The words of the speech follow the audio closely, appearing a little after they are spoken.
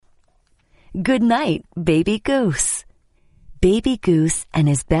Good night, Baby Goose. Baby Goose and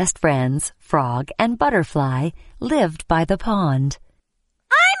his best friends, Frog and Butterfly, lived by the pond.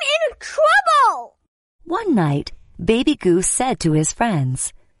 I'm in trouble! One night, Baby Goose said to his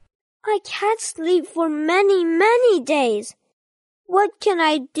friends, I can't sleep for many, many days. What can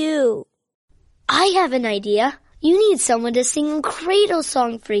I do? I have an idea. You need someone to sing a cradle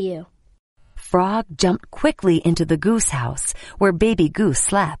song for you. Frog jumped quickly into the goose house where Baby Goose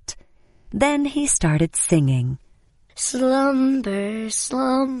slept. Then he started singing. Slumber,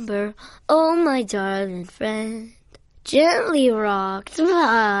 slumber, oh my darling friend. Gently rocked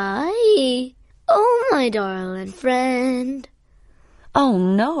by, oh my darling friend. Oh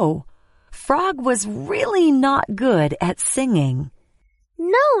no! Frog was really not good at singing.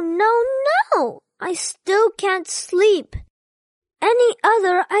 No. I still can't sleep. Any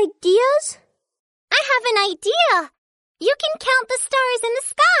other ideas? I have an idea. You can count the stars in the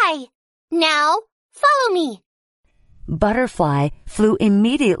sky. Now, follow me. Butterfly flew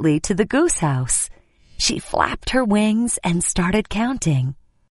immediately to the goose house. She flapped her wings and started counting.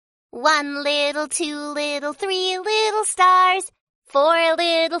 1 little, 2 little, 3 little stars. 4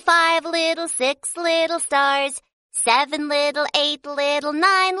 little, 5 little, 6 little stars. 7 little, 8 little,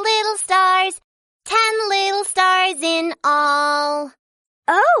 9 little stars. 10 little stars in all.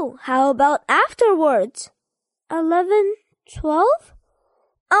 Oh, how about afterwards? 11, 12?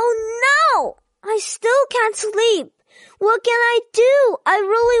 Oh no! I still can't sleep. What can I do? I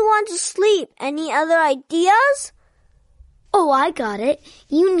really want to sleep. Any other ideas? Oh, I got it.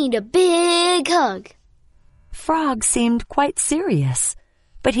 You need a big hug. Frog seemed quite serious,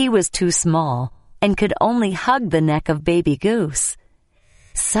 but he was too small and could only hug the neck of Baby Goose.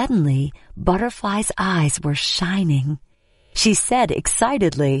 Suddenly, Butterfly's eyes were shining. She said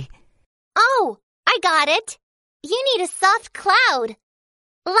excitedly, Oh, I got it. You need a soft cloud.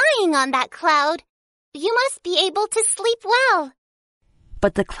 Lying on that cloud, you must be able to sleep well.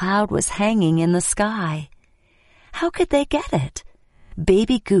 But the cloud was hanging in the sky. How could they get it?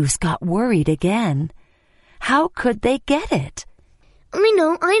 Baby Goose got worried again. How could they get it?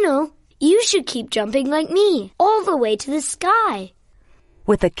 I know. You should keep jumping like me, all the way to the sky.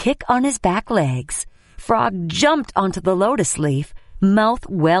 With a kick on his back legs, Frog jumped onto the lotus leaf, mouth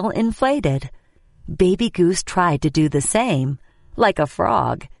well inflated. Baby Goose tried to do the same, like a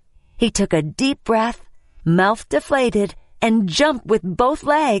frog. He took a deep breath, mouth deflated, and jumped with both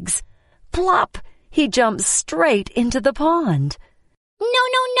legs. Plop! He jumped straight into the pond.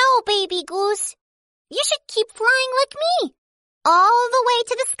 No, Baby Goose. You should keep flying like me, all the way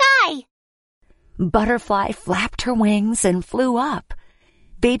to the sky. Butterfly flapped her wings and flew up.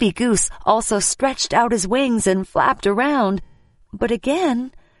 Baby Goose also stretched out his wings and flapped around. But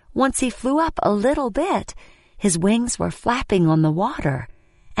again, once he flew up a little bit, his wings were flapping on the water,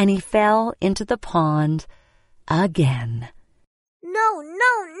 and he fell into the pond again. No.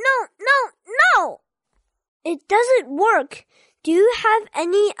 It doesn't work. Do you have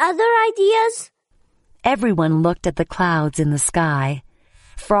any other ideas? Everyone looked at the clouds in the sky.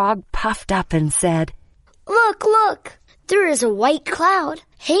 Frog puffed up and said, Look! There is a white cloud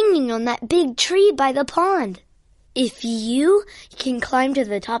hanging on that big tree by the pond. If you can climb to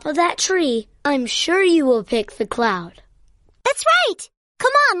the top of that tree, I'm sure you will pick the cloud. That's right.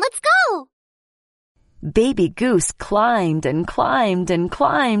 Come on, let's go. Baby Goose climbed and climbed and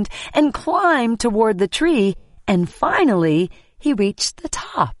climbed and climbed toward the tree, and finally he reached the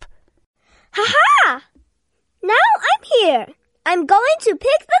top. Ha! Now I'm here. I'm going to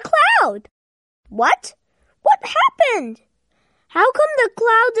pick the cloud. What? What happened? How come the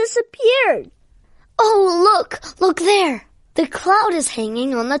cloud disappeared? Oh, look there. The cloud is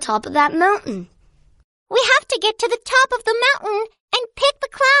hanging on the top of that mountain. We have to get to the top of the mountain and pick the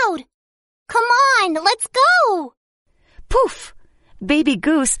cloud. Come on, let's go. Poof! Baby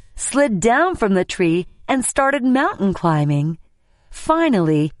Goose slid down from the tree and started mountain climbing.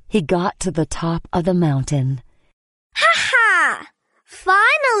 Finally, he got to the top of the mountain. Ha!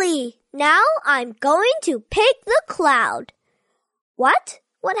 Finally! Now I'm going to pick the cloud. What?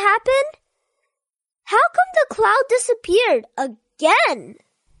 What happened? How come the cloud disappeared again?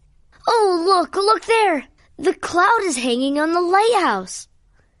 Oh, look there. The cloud is hanging on the lighthouse.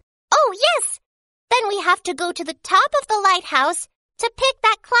 Oh, yes. Then we have to go to the top of the lighthouse to pick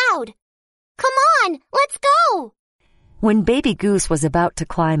that cloud. Come on, let's go. When Baby Goose was about to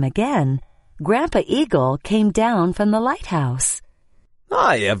climb again, Grandpa Eagle came down from the lighthouse.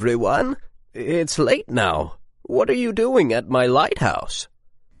 Hi, everyone. It's late now. What are you doing at my lighthouse?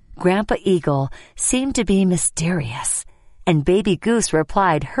 Grandpa Eagle seemed to be mysterious, and Baby Goose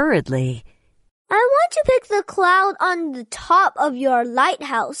replied hurriedly, I want to pick the cloud on the top of your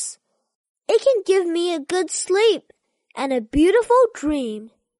lighthouse. It can give me a good sleep and a beautiful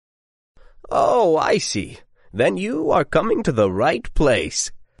dream. Oh, I see. Then you are coming to the right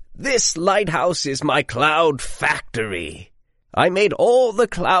place. This lighthouse is my cloud factory. I made all the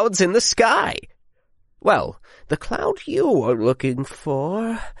clouds in the sky. Well, the cloud you are looking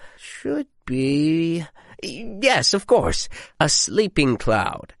for should be... Yes, of course, a sleeping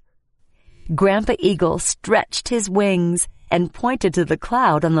cloud. Grandpa Eagle stretched his wings and pointed to the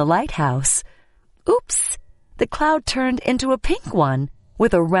cloud on the lighthouse. Oops! The cloud turned into a pink one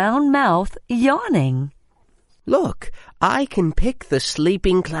with a round mouth yawning. Look, I can pick the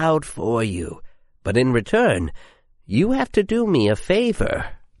sleeping cloud for you, but in return, you have to do me a favor.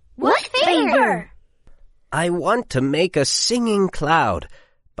 What favor? I want to make a singing cloud,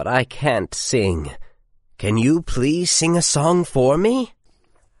 but I can't sing. Can you please sing a song for me?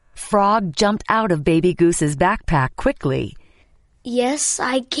 Frog jumped out of Baby Goose's backpack quickly. Yes,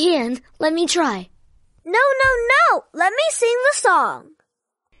 I can. Let me try. No. Let me sing the song.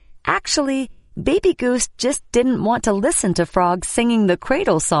 Actually, Baby Goose just didn't want to listen to Frog singing the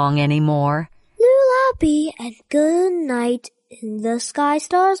cradle song anymore. Lullaby and good night. In the sky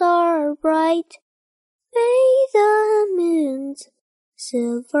stars are bright. May the moon's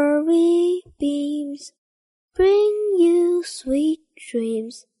silvery beams bring you sweet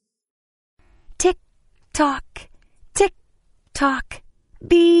dreams. Tick-tock, tick-tock,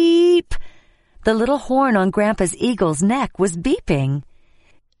 beep. The little horn on Grandpa's eagle's neck was beeping.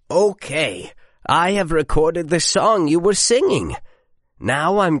 Okay, I have recorded the song you were singing.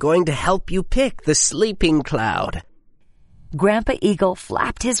 Now I'm going to help you pick the sleeping cloud. Grandpa Eagle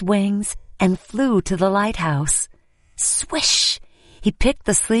flapped his wings and flew to the lighthouse. Swish! He picked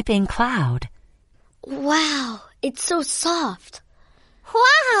the sleeping cloud. Wow, it's so soft.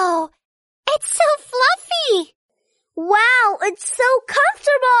 Wow! It's so fluffy! Wow, it's so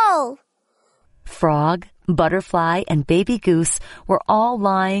comfortable! Frog, Butterfly, and Baby Goose were all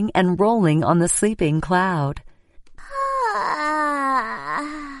lying and rolling on the sleeping cloud.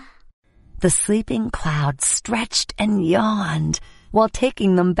 The sleeping cloud stretched and yawned while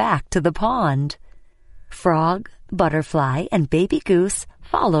taking them back to the pond. Frog, Butterfly, and Baby Goose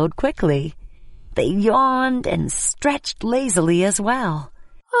followed quickly. They yawned and stretched lazily as well.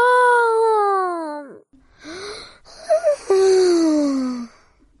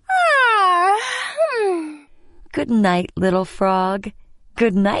 Good night, little frog.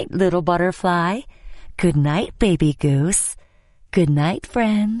 Good night, little butterfly. Good night, Baby Goose. Good night,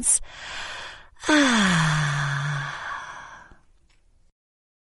 friends. Ah.